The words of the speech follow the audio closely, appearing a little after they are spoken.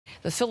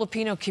The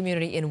Filipino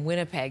community in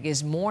Winnipeg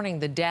is mourning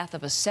the death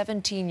of a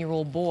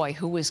 17-year-old boy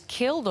who was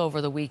killed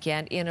over the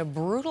weekend in a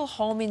brutal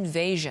home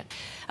invasion.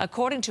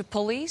 According to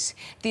police,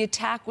 the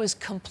attack was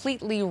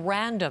completely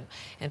random,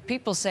 and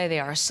people say they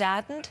are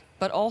saddened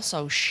but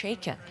also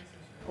shaken.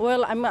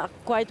 Well, I'm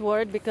quite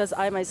worried because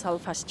I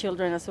myself has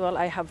children as well.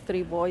 I have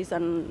 3 boys,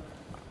 and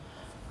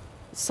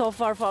so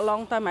far for a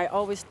long time I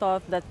always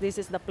thought that this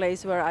is the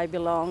place where I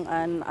belong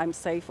and I'm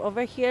safe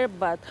over here,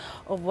 but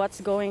of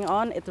what's going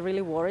on, it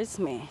really worries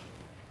me.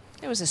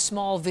 There was a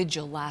small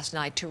vigil last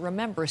night to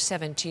remember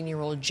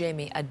 17-year-old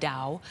Jaime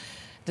Adao.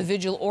 The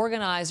vigil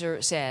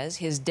organizer says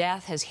his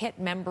death has hit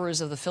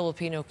members of the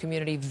Filipino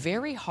community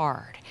very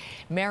hard.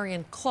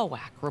 Marian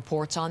Cloak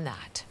reports on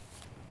that.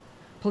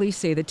 Police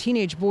say the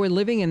teenage boy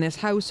living in this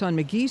house on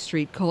McGee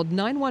Street called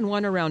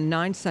 911 around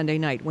 9 Sunday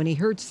night when he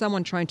heard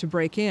someone trying to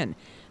break in.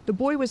 The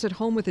boy was at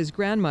home with his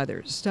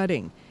grandmother,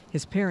 studying.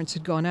 His parents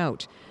had gone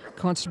out.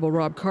 Constable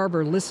Rob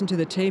Carver listened to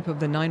the tape of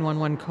the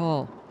 911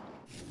 call.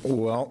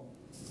 Well,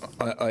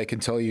 I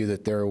can tell you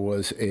that there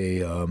was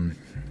a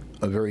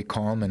very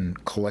calm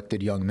and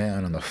collected young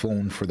man on the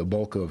phone for the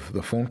bulk of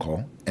the phone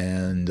call,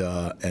 and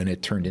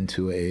it turned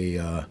into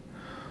an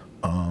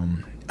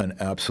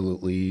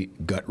absolutely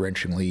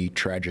gut-wrenchingly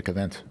tragic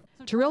event.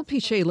 Terrell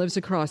Pichet lives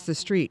across the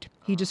street.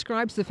 He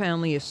describes the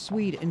family as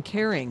sweet and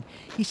caring.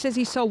 He says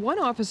he saw one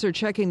officer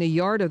checking the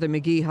yard of the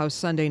McGee house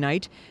Sunday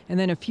night, and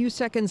then a few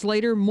seconds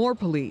later, more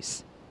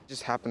police. It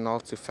just happened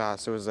all too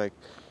fast. There was like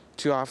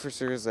 2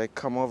 officers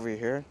come over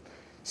here,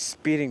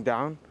 speeding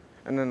down,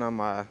 and then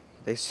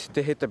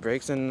they hit the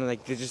brakes and they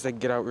just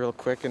get out real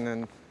quick,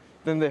 and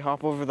then they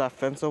hop over that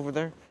fence over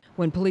there.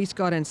 When police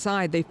got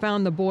inside, they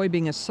found the boy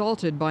being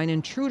assaulted by an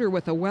intruder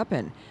with a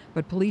weapon,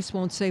 but police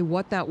won't say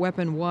what that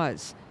weapon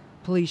was.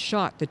 Police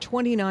shot the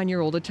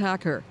 29-year-old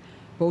attacker.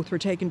 Both were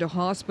taken to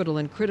hospital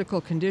in critical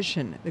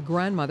condition. The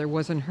grandmother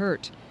wasn't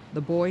hurt.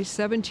 The boy,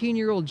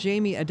 17-year-old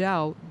Jaime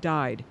Adao,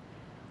 died.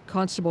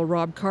 Constable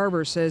Rob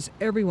Carver says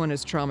everyone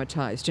is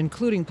traumatized,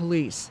 including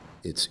police.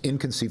 It's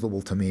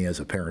inconceivable to me as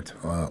a parent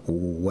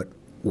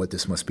what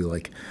this must be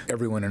like.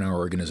 Everyone in our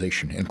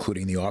organization,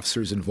 including the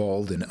officers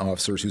involved and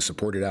officers who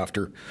supported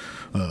after,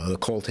 the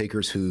call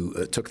takers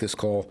who took this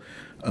call,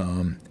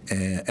 and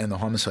the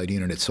homicide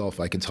unit itself.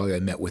 I can tell you I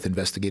met with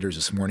investigators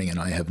this morning, and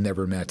I have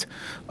never met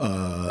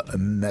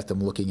them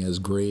looking as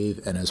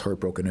grave and as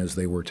heartbroken as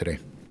they were today.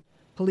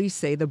 Police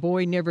say the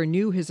boy never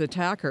knew his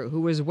attacker,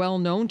 who was well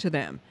known to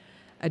them.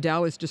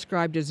 Adao is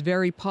described as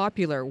very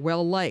popular,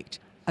 well-liked.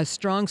 A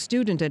strong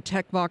student at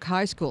Techvoc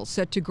High School,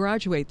 set to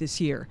graduate this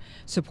year.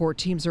 Support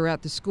teams are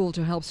at the school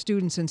to help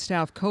students and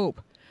staff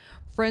cope.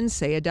 Friends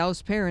say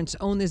Adao's parents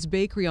own this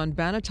bakery on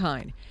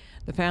Bannatyne.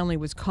 The family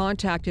was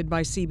contacted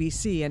by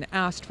CBC and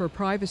asked for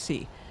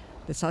privacy.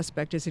 The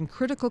suspect is in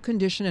critical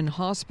condition in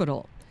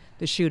hospital.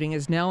 The shooting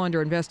is now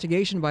under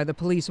investigation by the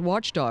police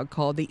watchdog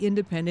called the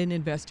Independent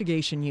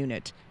Investigation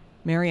Unit.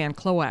 Marian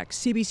Cloak,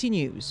 CBC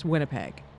News, Winnipeg.